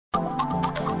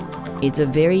It's a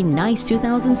very nice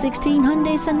 2016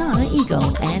 Hyundai Sonata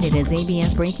Eco, and it has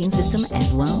ABS braking system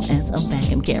as well as a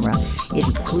backup camera. It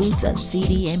includes a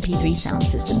CD MP3 sound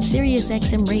system, Sirius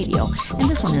XM radio, and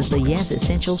this one has the Yes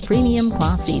Essentials Premium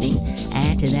Cloth seating.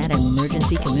 Add to that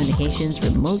emergency communications,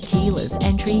 remote keyless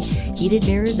entry, heated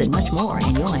mirrors, and much more,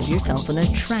 and you'll have yourself an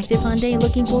attractive Hyundai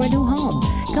looking for a new home.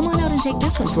 Come on out and take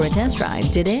this one for a test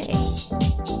drive today.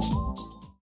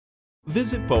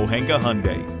 Visit Pohanka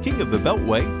Hyundai, King of the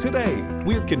Beltway, today.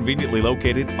 We're conveniently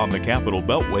located on the Capitol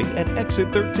Beltway at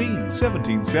Exit 13,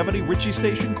 1770 Ritchie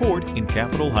Station Court in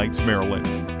Capitol Heights,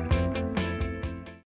 Maryland.